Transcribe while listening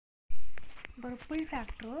Ripple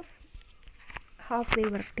factor of half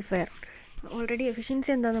wave rectifier. Already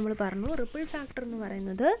efficiency എന്താ നമ്മൾ പറഞ്ഞു. റിപ്പിൾ ഫാക്ടർ എന്ന്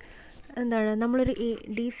പറയുന്നത് എന്താണ്, നമ്മളൊരു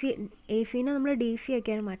ഡി സി എ സിനെ നമ്മൾ ഡി സി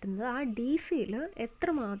ആക്കിയാണ് മാറ്റുന്നത്. ആ ഡി സിയിൽ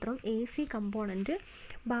എത്രമാത്രം എ സി കമ്പോണൻറ്റ്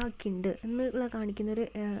ബാക്കിയുണ്ട് എന്നുള്ള കാണിക്കുന്ന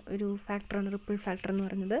ഒരു ഫാക്ടറാണ് റിപ്പിൾ ഫാക്ടർ എന്ന്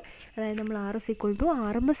പറയുന്നത്. അതായത് നമ്മൾ R is equal to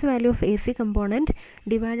R M S value of A C component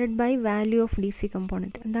divided by value of D C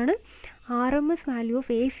component. എന്താണ് R M S value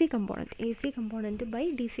of A C component by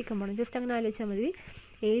D C component. Just അങ്ങനെ ആലോചിച്ചാൽ മതി.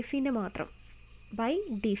 A സിൻ്റെ മാത്രം by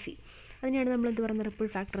D C, അതിനെയാണ് നമ്മൾ എന്ത് പറയുന്നത് ripple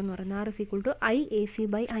factor എന്ന് പറയുന്നത്. R is equal to I A C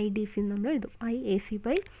by I D C എന്ന് നമ്മൾ എഴുതും. I A C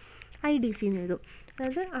by I D C എന്ന് എഴുതും.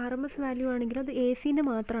 അതായത് ആർ എം എസ് വാല്യൂ ആണെങ്കിൽ അത് എ സിൻ്റെ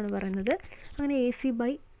മാത്രമാണ് പറയുന്നത്. അങ്ങനെ A C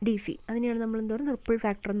by D C, അതിനെയാണ് നമ്മൾ എന്ത് പറയുന്നത് റിപ്പിൾ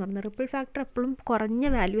ഫാക്ടർ എന്ന് പറയുന്നത്. റിപ്പിൾ ഫാക്ടർ എപ്പോഴും കുറഞ്ഞ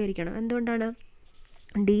വാല്യൂ ആയിരിക്കണം. എന്തുകൊണ്ടാണ്?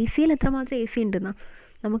 ഡി സിയിൽ എത്രമാത്രം എ സി ഉണ്ടെന്നാ,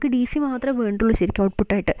 നമുക്ക് ഡി സി മാത്രമേ വേണ്ടുള്ളൂ ശരിക്കും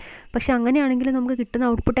ഔട്ട്പുട്ടായിട്ട്. പക്ഷേ അങ്ങനെയാണെങ്കിൽ നമുക്ക് കിട്ടുന്ന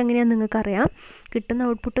ഔട്ട്പുട്ട് എങ്ങനെയാണെന്ന് നിങ്ങൾക്കറിയാം. കിട്ടുന്ന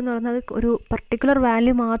ഔട്ട്പുട്ട് എന്ന് പറയുന്നത് ഒരു പർട്ടിക്കുലർ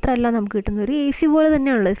വാല്യൂ മാത്രമല്ല നമുക്ക് കിട്ടുന്നത്, ഒരു എ സി പോലെ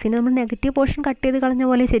തന്നെയാണുള്ളത്. എ സിനെ നമ്മൾ നെഗറ്റീവ് പോർഷൻ കട്ട് ചെയ്ത് കളഞ്ഞ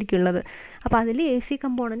പോലെ ശരിക്കും ഉള്ളത്. അപ്പോൾ അതിൽ എ സി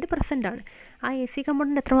കമ്പോണൻറ്റ് പ്രസൻ്റ് ആണ്. ആ എ സി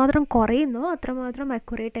കമ്പോണൻറ്റ് എത്രമാത്രം കുറയുന്നോ അത്രമാത്രം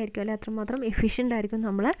അക്യുറേറ്റ് ആയിരിക്കും, അല്ലെങ്കിൽ അത്രമാത്രം എഫിഷ്യൻ്റ് ആയിരിക്കും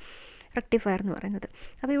നമ്മളെ റെക്ടിഫയർ എന്ന് പറയുന്നത്.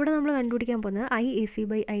 അപ്പോൾ ഇവിടെ നമ്മൾ കണ്ടുപിടിക്കാൻ പോകുന്നത് I A C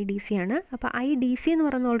by I D C ആണ്. അപ്പോൾ ഐ ഡി സി എന്ന്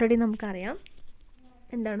പറയുന്നത് ഓൾറെഡി നമുക്കറിയാം.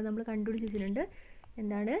 എന്താണ് നമ്മൾ കണ്ടുപിടിച്ച് വെച്ചിട്ടുണ്ട്.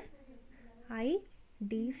 എന്താണ് I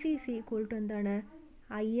D C is equal to എന്താണ്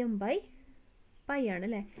ഐ എം ബൈ പൈ ആണ്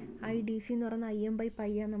അല്ലേ. ഐ ഡി സി എന്ന് പറയുന്നത് ഐ എം ബൈ പൈ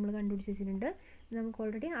ആണ് നമ്മൾ കണ്ടുപിടിച്ച് വെച്ചിട്ടുണ്ട്. നമുക്ക്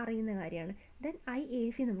ഓൾറെഡി അറിയുന്ന കാര്യമാണ്. ദെൻ ഐ എ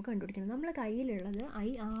സി നമുക്ക് കണ്ടുപിടിക്കണം. നമ്മളെ കയ്യിലുള്ളത് ഐ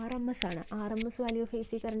ആർ എം എസ് ആണ്. R M S value of A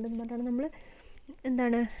C current എന്ന് പറഞ്ഞാണ് നമ്മൾ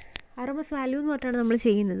എന്താണ് ആർ എം എസ് വാല്യൂ എന്ന് പറഞ്ഞാണ് നമ്മൾ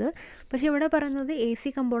ചെയ്യുന്നത്. പക്ഷേ ഇവിടെ പറയുന്നത് എ സി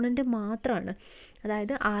കമ്പോണൻറ്റ് മാത്രമാണ്.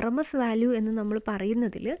 അതായത് ആർ എം എസ് വാല്യൂ എന്ന് നമ്മൾ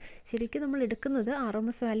പറയുന്നതിൽ ശരിക്കും നമ്മൾ എടുക്കുന്നത് ആർ എം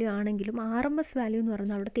എസ് വാല്യൂ ആണെങ്കിലും ആർ എം എസ് വാല്യൂ എന്ന്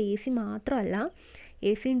പറയുന്നത് അവിടുത്തെ എ സി മാത്രമല്ല,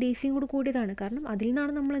 എ സിയും ഡി സിയും കൂടി കൂടിയതാണ്. കാരണം അതിൽ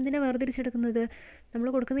നിന്നാണ് നമ്മൾ എന്തിനാണ് വേർതിരിച്ചെടുക്കുന്നത്, നമ്മൾ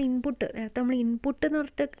കൊടുക്കുന്ന ഇൻപുട്ട്. നേരത്തെ നമ്മൾ ഇൻപുട്ട് എന്ന്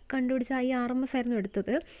പറഞ്ഞിട്ട് കണ്ടുപിടിച്ച ഈ ആർ എം എസ് ആയിരുന്നു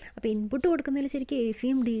എടുത്തത്. അപ്പോൾ ഇൻപുട്ട് കൊടുക്കുന്നതിൽ ശരിക്കും എ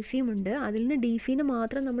സിയും ഡി സിയും ഉണ്ട്. അതിൽ നിന്ന് ഡി സിനെ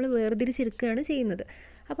മാത്രം നമ്മൾ വേർതിരിച്ചെടുക്കുകയാണ് ചെയ്യുന്നത്.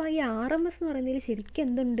 അപ്പോൾ ഈ ആർ എം എസ് എന്ന് പറയുന്നതിൽ ശരിക്കും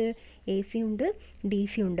എന്തുണ്ട്, എ സി ഉണ്ട്, ഡി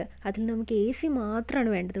സി ഉണ്ട്. അതിൽ നമുക്ക് എ സി മാത്രമാണ്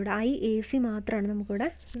വേണ്ടത്. ഇവിടെ ഐ എ സി മാത്രമാണ് നമുക്കിവിടെ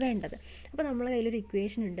വേണ്ടത്. അപ്പോൾ നമ്മളെ കയ്യിലൊരു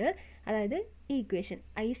ഇക്വേഷൻ ഉണ്ട്. അതായത് ഈ equation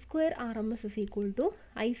I square R M S is equal to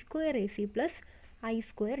I square A C plus I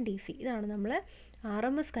square D C. ഇതാണ് നമ്മൾ ആർ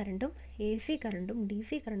എം എസ് കറണ്ടും എ സി കറണ്ടും ഡി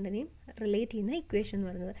സി കറണ്ടിനെയും റിലേറ്റ് ചെയ്യുന്ന ഇക്വേഷൻ എന്ന്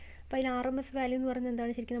പറയുന്നത്. അപ്പോൾ അതിൽ ആർ എം എസ് വാല്യൂ എന്ന് പറയുന്നത്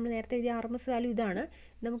എന്താണ്, ശരിക്കും നമ്മൾ നേരത്തെ എഴുതിയ ആർ എം എസ് വാല്യൂ ഇതാണ്.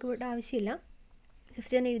 നമുക്ക് ഇവിടെ ആവശ്യമില്ല,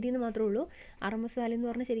 ജസ്റ്റ് ഞാൻ എഴുതിയെന്ന് മാത്രമേ ഉള്ളൂ. ആർ എം എസ് വാല്യൂ എന്ന്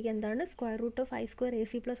പറഞ്ഞാൽ ശരിക്കും എന്താണ്, square root of I square A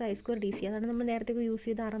C plus I square D C. അതാണ് നമ്മൾ നേരത്തെ യൂസ്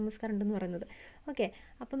ചെയ്ത ആർ എം എസ് കറണ്ട് എന്ന് പറയുന്നത്. ഓക്കെ,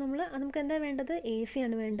 അപ്പോൾ നമുക്ക് എന്താ വേണ്ടത്, എ സി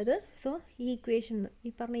ആണ് വേണ്ടത്. സോ ഈ ഇക്വേഷൻ,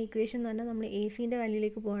 ഈ പറഞ്ഞ ഇക്വേഷൻ എന്ന് പറഞ്ഞാൽ നമ്മൾ എ സിൻ്റെ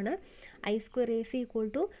വാല്യൂയിലേക്ക് പോവാണ്. I square A C equal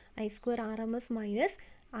to I square R M S minus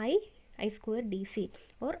I square D C,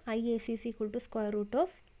 or I A C is equal to square root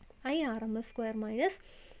of I R M S square minus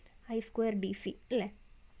I square D C അല്ലേ.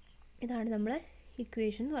 ഇതാണ് നമ്മളെ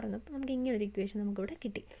equation എന്ന് പറയുന്നത്. അപ്പോൾ നമുക്ക് ഇങ്ങനൊരു equation നമുക്കിവിടെ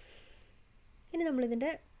കിട്ടി. ഇനി നമ്മളിതിൻ്റെ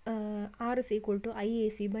R is equal to I A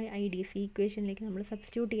C by I D C ഇക്വേഷനിലേക്ക് നമ്മൾ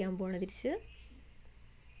സബ്സ്റ്റിറ്റ്യൂട്ട് ചെയ്യാൻ പോവാണ്. തിരിച്ച്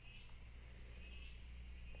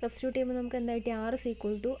സബ്സ്റ്റിറ്റ്യൂട്ട് ചെയ്യുമ്പോൾ നമുക്ക് എന്താ കിട്ടി, R is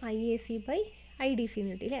equal to I A C by I D C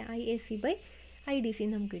എന്ന് കിട്ടി അല്ലേ. I A C by I D C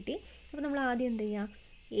നമുക്ക് കിട്ടി. അപ്പോൾ നമ്മൾ ആദ്യം എന്ത് ചെയ്യുക,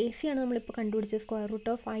 എ സി ആണ് നമ്മളിപ്പോൾ കണ്ടുപിടിച്ചത്. Square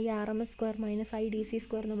root of I R M S square minus I D C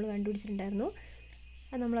square നമ്മൾ കണ്ടുപിടിച്ചിട്ടുണ്ടായിരുന്നു.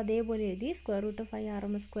 അത് നമ്മൾ അതേപോലെ എഴുതി. Square root of I R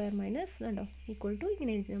M S square minus ഉണ്ടോ ഈക്വൽ ടു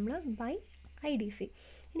ഇങ്ങനെ എഴുതി നമ്മൾ ബൈ ഐ ഡി സി.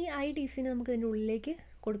 ഇനി ഐ ഡി സിനെ നമുക്ക് ഇതിൻ്റെ ഉള്ളിലേക്ക്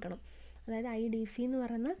കൊടുക്കണം. അതായത് ഐ ഡി സി എന്ന്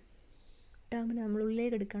പറയുന്ന ടേമിന് നമ്മൾ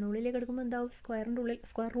ഉള്ളിലേക്ക് എടുക്കുകയാണ്. ഉള്ളിലേക്ക് എടുക്കുമ്പോൾ എന്താവും, സ്ക്വയറിൻ്റെ ഉള്ളിൽ,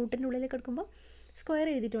 സ്ക്വയർ റൂട്ടിൻ്റെ ഉള്ളിലേക്ക് എടുക്കുമ്പോൾ സ്ക്വയർ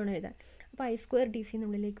എഴുതിയിട്ട് വേണം എഴുതാൻ. അപ്പോൾ ഐ സ്ക്വയർ ഡി സി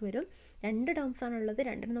ഉള്ളിലേക്ക് വരും. രണ്ട് ടേംസ് ആണുള്ളത്,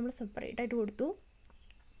 രണ്ടിനും നമ്മൾ സെപ്പറേറ്റ് ആയിട്ട് കൊടുത്തു.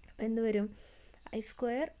 അപ്പോൾ എന്ത് വരും, I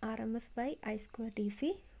square R M S by I square D C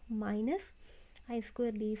minus I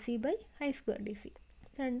square D C by I square D C.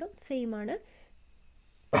 രണ്ടും സെയിം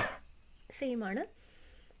ആണ്.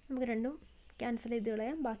 നമുക്ക് രണ്ടും ക്യാൻസൽ ചെയ്ത്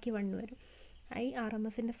കളയാം. ബാക്കി 1 വരും. ഐ ആർ എം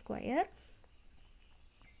എസിൻ്റെ square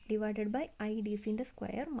divided by I D സിൻ്റെ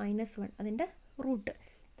square minus 1 അതിൻ്റെ റൂട്ട്.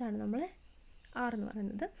 ഇതാണ് നമ്മൾ ആർ എന്ന്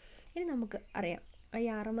പറയുന്നത്. ഇനി നമുക്ക് അറിയാം ഐ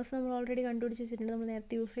ആർ എം എസ് നമ്മൾ ഓൾറെഡി കണ്ടുപിടിച്ച് വെച്ചിട്ടുണ്ട്. നമ്മൾ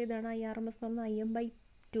നേരത്തെ യൂസ് ചെയ്തതാണ്. ഐ ആർ എം എസ് എന്ന് പറഞ്ഞാൽ ഐ എം ബൈ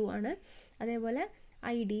 2 ആണ്. അതേപോലെ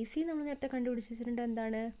ഐ ഡി സി നമ്മൾ നേരത്തെ കണ്ടുപിടിച്ച് വെച്ചിട്ടുണ്ട്.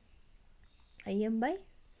 എന്താണ്, ഐ എം ബൈ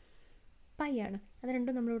പൈ ആണ്. അത്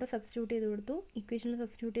രണ്ടും നമ്മളിവിടെ സബ്സ്റ്റിറ്റ്യൂട്ട് ചെയ്ത് കൊടുത്തു, ഇക്വേഷനിൽ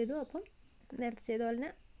സബ്സ്റ്റിറ്റ്യൂട്ട് ചെയ്തു. അപ്പം നേരത്തെ ചെയ്ത പോലെ തന്നെ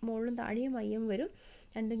മുകളിലും താഴെയും ഐ എം വരും.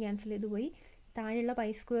 രണ്ടും ക്യാൻസൽ ചെയ്ത് പോയി. താഴെയുള്ള പൈ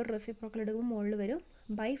സ്ക്വയർ റെസിപ്രോക്കൽ എടുക്കുമ്പോൾ മുകളിൽ വരും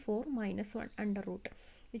by 4 minus 1 under root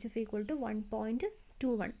which is equal to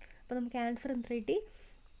 1.21. അപ്പോൾ നമുക്ക് ആൻസർ എന്ത് കിട്ടി,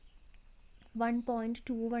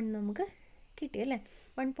 1.21 നമുക്ക് കിട്ടി അല്ലേ.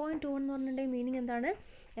 1.21 എന്ന് പറഞ്ഞിട്ടുണ്ടെങ്കിൽ മീനിങ് എന്താണ്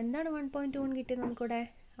 1.21 കിട്ടിയത് നമുക്കിവിടെ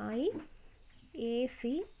I A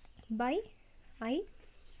C by I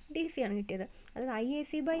D D C ആണ് കിട്ടിയത്. അതായത് I A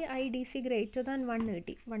C by I D C greater than 1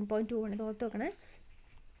 കിട്ടി. 1.21 ഇത് ഓർത്ത് വെക്കണേ,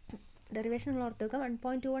 ഡെറിവേഷൻ നമ്മൾ ഓർത്ത് വെക്കുക.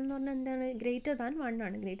 1.21 എന്ന് പറഞ്ഞാൽ എന്താണ്? ഗ്രേറ്റർ ദാൻ 1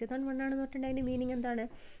 ആണ്. ഗ്രേറ്റർ ദാൻ 1 ആണെന്ന് പറഞ്ഞിട്ടുണ്ടെങ്കിൽ അതിൻ്റെ മീനിങ് എന്താണ്?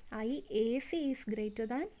 I A C is greater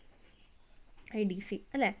than I D C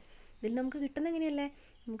അല്ലേ? ഇതിൽ നമുക്ക് കിട്ടുന്ന എങ്ങനെയല്ലേ?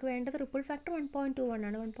 നമുക്ക് വേണ്ടത് റിപ്പിൾ ഫാക്ടർ 1.21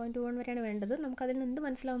 ആണ്. 1.21 വരെയാണ് വേണ്ടത്. നമുക്കതിൽ നിന്ന് എന്ത്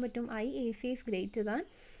മനസ്സിലാവാൻ പറ്റും? I A C is greater than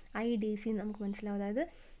I D C നമുക്ക് മനസ്സിലാവും. അതായത്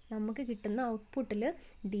നമുക്ക് കിട്ടുന്ന ഔട്ട്പുട്ടിൽ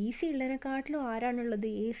ഡി സി ഉള്ളതിനെക്കാട്ടിലും ആരാണുള്ളത്?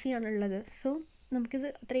 എ സി ആണുള്ളത്. സോ നമുക്കിത്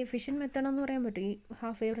അത്ര എഫിഷ്യൻറ്റ് മെത്തേഡാണെന്ന് പറയാൻ പറ്റും ഈ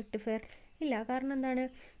ഹാഫ് വേവ് റെക്ടിഫയർ? ഇല്ല. കാരണം എന്താണ്?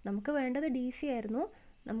 നമുക്ക് വേണ്ടത് ഡി സി ആയിരുന്നു.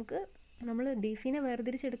 നമ്മൾ ഡി സിനെ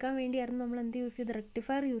വേർതിരിച്ചെടുക്കാൻ വേണ്ടിയായിരുന്നു നമ്മൾ എന്ത് യൂസ് ചെയ്ത്?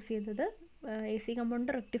 റെക്ടിഫയർ യൂസ് ചെയ്തത്. എ സി കമ്പൗണ്ട്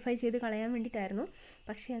റെക്ടിഫൈ ചെയ്ത് കളയാൻ വേണ്ടിയിട്ടായിരുന്നു.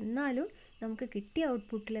 പക്ഷേ എന്നാലും നമുക്ക് കിട്ടിയ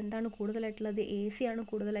ഔട്ട്പുട്ടിൽ എന്താണ് കൂടുതലായിട്ടുള്ളത്? എ സി ആണ്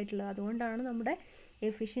കൂടുതലായിട്ടുള്ളത്. അതുകൊണ്ടാണ് നമ്മുടെ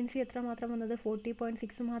എഫിഷ്യൻസി എത്ര മാത്രം വന്നത്?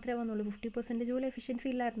 40.6 മാത്രമേ വന്നുള്ളൂ. 50% പോലും എഫിഷ്യൻസി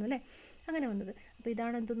ഇല്ലായിരുന്നു അല്ലേ? അങ്ങനെ വന്നത്. അപ്പോൾ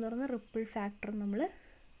ഇതാണ് എന്തെന്ന് പറഞ്ഞാൽ റിപ്പിൾ ഫാക്ടർ നമ്മൾ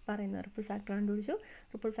പറയുന്നത്. റിപ്പിൾ ഫാക്ടർ കണ്ടുപിടിച്ചു.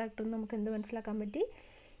 റിപ്പിൾ ഫാക്ടർ നമുക്ക് എന്ത് മനസ്സിലാക്കാൻ പറ്റി?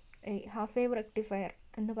 ഹാഫ് വേവ് റെക്ടിഫയർ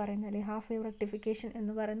എന്ന് പറയുന്ന, അല്ലെങ്കിൽ ഹാഫ് വേവ് റെക്ടിഫിക്കേഷൻ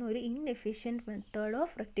എന്ന് പറയുന്ന ഒരു ഇൻഎഫിഷ്യൻറ്റ് മെത്തേഡ്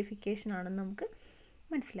ഓഫ് റെക്ടിഫിക്കേഷൻ ആണെന്ന് നമുക്ക്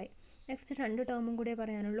മനസ്സിലായി. നെക്സ്റ്റ് 2 ടേമും കൂടെ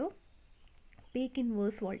പറയാനുള്ളൂ. Peak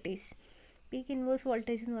inverse voltage. Peak inverse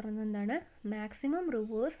voltage എന്ന് പറയുന്നത് എന്താണ്? Maximum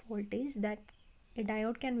reverse voltage that A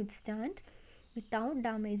diode can withstand without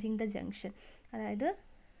damaging the junction. അതായത്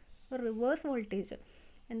റിവേഴ്സ് വോൾട്ടേജ്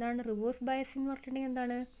എന്താണ്? റിവേഴ്സ് ബയസിംഗ് എന്ന് പറഞ്ഞിട്ടുണ്ടെങ്കിൽ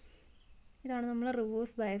എന്താണ്? ഇതാണ് നമ്മൾ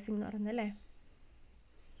റിവേഴ്സ് ബയസിംഗ് എന്ന് പറയുന്നത് അല്ലേ?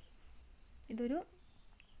 ഇതൊരു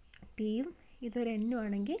പിയും ഇതൊരു എന്നും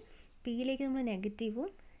ആണെങ്കിൽ പിയിലേക്ക് നമ്മൾ നെഗറ്റീവും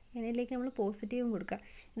എന്നിലേക്ക് നമ്മൾ പോസിറ്റീവും കൊടുക്കുക.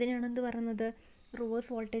 ഇതിനാണ് എന്ത് പറയുന്നത്? റിവേഴ്സ്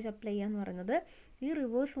വോൾട്ടേജ് അപ്ലൈ ചെയ്യുക എന്ന് പറയുന്നത്. ഈ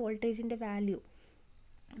റിവേഴ്സ് വോൾട്ടേജിൻ്റെ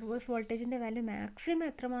വാല്യൂ മാക്സിമം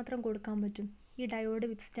എത്രമാത്രം കൊടുക്കാൻ പറ്റും? ഈ ഡയോഡ്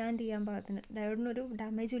വിത്ത്സ്റ്റാൻഡ് ചെയ്യാൻ പാകത്തിന്, ഡയോഡിനൊരു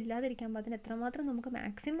ഡാമേജും ഇല്ലാതിരിക്കാൻ പാകത്തിന് എത്രമാത്രം നമുക്ക്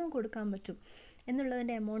മാക്സിമം കൊടുക്കാൻ പറ്റും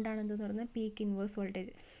എന്നുള്ളതിൻ്റെ എമൗണ്ടാണ് എന്തെന്ന് പറയുന്നത്? Peak inverse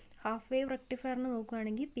voltage. Half wave റെക്ടിഫയറിന്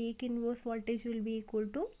നോക്കുകയാണെങ്കിൽ peak inverse voltage will be equal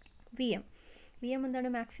to V M. V M എന്താണ്?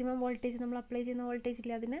 മാക്സിമം വോൾട്ടേജ് നമ്മൾ അപ്ലൈ ചെയ്യുന്ന വോൾട്ടേജ്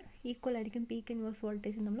ഇല്ല, അതിന് ഈക്വൽ ആയിരിക്കും പീക്ക് ഇൻവേഴ്സ്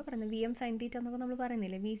വോൾട്ടേജ് നമ്മൾ പറയുന്നത്. വി എം സൈൻ തീറ്റ എന്നൊക്കെ നമ്മൾ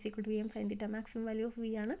പറയുന്നില്ലേ? V is equal to V M sine theta. Maximum value of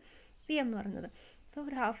V ആണ് വി എം എന്ന് പറയുന്നത്. സോ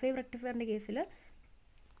ഒരു ഹാഫ് വേവ് റെക്ടിഫയറിൻ്റെ കേസിൽ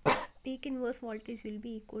peak inverse voltage will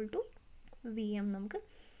be equal to V M നമുക്ക്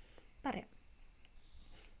പറയാം.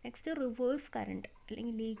 നെക്സ്റ്റ് റിവേഴ്സ് കറണ്ട്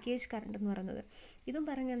അല്ലെങ്കിൽ ലീക്കേജ് കറണ്ട് എന്ന് പറയുന്നത്. ഇതും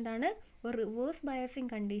പറഞ്ഞ എന്താണ്? ഒരു റിവേഴ്സ് ബയസിങ്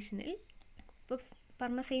കണ്ടീഷനിൽ, ഇപ്പോൾ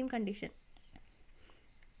പറഞ്ഞ സെയിം കണ്ടീഷൻ,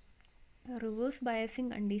 റിവേഴ്സ്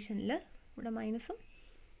ബയസിങ് കണ്ടീഷനിൽ ഇവിടെ മൈനസും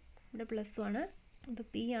ഇവിടെ പ്ലസും ആണ്. ഇത്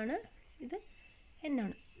പി ആണ്, ഇത് എൻ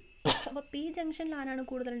ആണ്. അപ്പോൾ പി ജംഗ്ഷനിൽ ആരാണ്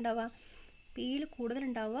കൂടുതലുണ്ടാവുക? പിയിൽ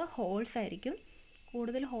കൂടുതലുണ്ടാവുക ഹോൾസ് ആയിരിക്കും.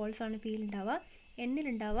 കൂടുതൽ ഹോൾസാണ് പിയിൽ ഉണ്ടാവുക.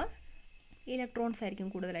 എന്നിലുണ്ടാവുക ഇലക്ട്രോൺസ് ആയിരിക്കും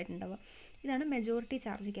കൂടുതലായിട്ടുണ്ടാവുക. ഇതാണ് മെജോറിറ്റി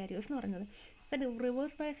ചാർജ് ക്യാരിയേഴ്സ് എന്ന് പറയുന്നത്. അപ്പോൾ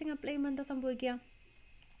റിവേഴ്സ് ബയസിങ് അപ്ലൈ ചെയ്യുമ്പോൾ എന്താ സംഭവിക്കുക?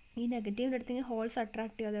 ഈ നെഗറ്റീവിൻ്റെ അടുത്തേക്ക് ഹോൾസ്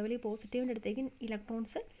അട്രാക്ട് ചെയ്യും, അതേപോലെ ഈ പോസിറ്റീവിൻ്റെ അടുത്തേക്ക്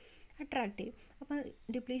ഇലക്ട്രോൺസ് അട്രാക്ട് ചെയ്യും. അപ്പോൾ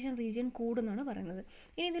ഡിപ്ലീഷൻ റീജിയൻ കൂടുന്നാണ് പറയുന്നത്.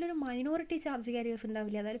 ഇനി ഇതിലൊരു മൈനോറിറ്റി ചാർജ് ക്യാരിയേഴ്സ്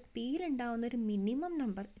ഉണ്ടാവില്ല. അതായത് പിയിലുണ്ടാവുന്ന ഒരു മിനിമം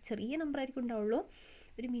നമ്പർ, ചെറിയ നമ്പർ ആയിരിക്കും ഉണ്ടാവുള്ളൂ,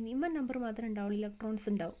 ഒരു മിനിമം നമ്പർ മാത്രമേ ഉണ്ടാവുള്ളൂ ഇലക്ട്രോൺസ്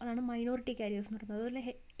ഉണ്ടാവും. അതാണ് മൈനോറിറ്റി ക്യാരിയേഴ്സ് എന്ന് പറയുന്നത്. അതുപോലെ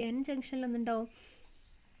എൻ ജംഗ്ഷനിൽ എന്തുണ്ടാവും?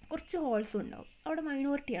 കുറച്ച് ഹോൾസും ഉണ്ടാവും. അവിടെ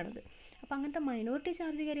മൈനോറിറ്റിയാണത്. അപ്പോൾ അങ്ങനത്തെ മൈനോറിറ്റി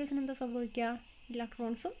ചാർജ് ക്യാരിയേഴ്സിന് എന്താ സംഭവിക്കുക?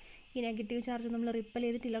 ഇലക്ട്രോൺസും ഈ നെഗറ്റീവ് ചാർജ് നമ്മൾ റിപ്പൽ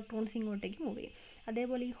ചെയ്തിട്ട് ഇലക്ട്രോൺസ് ഇങ്ങോട്ടേക്ക് മൂവ് ചെയ്യും.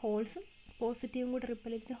 അതേപോലെ ഈ ഹോൾസും പോസിറ്റീവും കൂടെ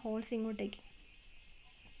റിപ്പൽ ചെയ്തിട്ട് ഹോൾസ് ഇങ്ങോട്ടേക്ക്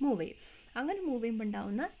മൂവ് ചെയ്യും. അങ്ങനെ മൂവ് ചെയ്യുമ്പോൾ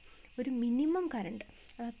ഉണ്ടാവുന്ന ഒരു മിനിമം കറണ്ട്,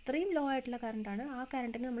 അത് അത്രയും ലോ ആയിട്ടുള്ള കറണ്ടാണ്. ആ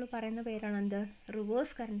കറണ്ടിന് നമ്മൾ പറയുന്ന പേരാണ് എന്ത്?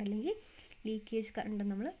 റിവേഴ്സ് കറണ്ട് അല്ലെങ്കിൽ ലീക്കേജ് കറണ്ട്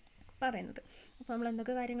നമ്മൾ പറയുന്നത്. അപ്പോൾ നമ്മൾ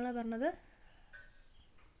എന്തൊക്കെ കാര്യങ്ങളാണ് പറഞ്ഞത്?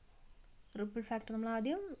 റിപ്പിൾ ഫാക്ടർ നമ്മൾ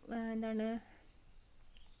ആദ്യം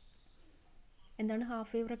എന്താണ്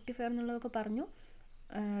ഹാഫ് വേവ് റെക്ടിഫയർ എന്നുള്ളതൊക്കെ പറഞ്ഞു.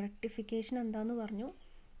 റെക്ടിഫിക്കേഷൻ എന്താണെന്ന് പറഞ്ഞു.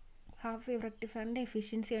 ഹാഫ് വേവ് റെക്ടിഫയറിൻ്റെ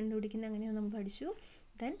എഫിഷ്യൻസി കണ്ടുപിടിക്കുന്നത് എങ്ങനെയാണ് നമ്മൾ പഠിച്ചു.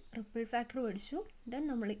 ദെൻ റിപ്പിൾ ഫാക്ടർ പഠിച്ചു. ദെൻ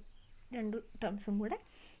നമ്മൾ 2 ടേംസും കൂടെ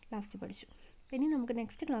ലാസ്റ്റ് പഠിച്ചു. ഇനി നമുക്ക്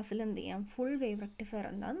നെക്സ്റ്റ് ക്ലാസ്സിൽ എന്ത് ചെയ്യാം? ഫുൾ വേവ് റെക്ടിഫയർ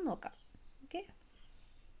എന്താണെന്ന് നോക്കാം. ഓക്കെ.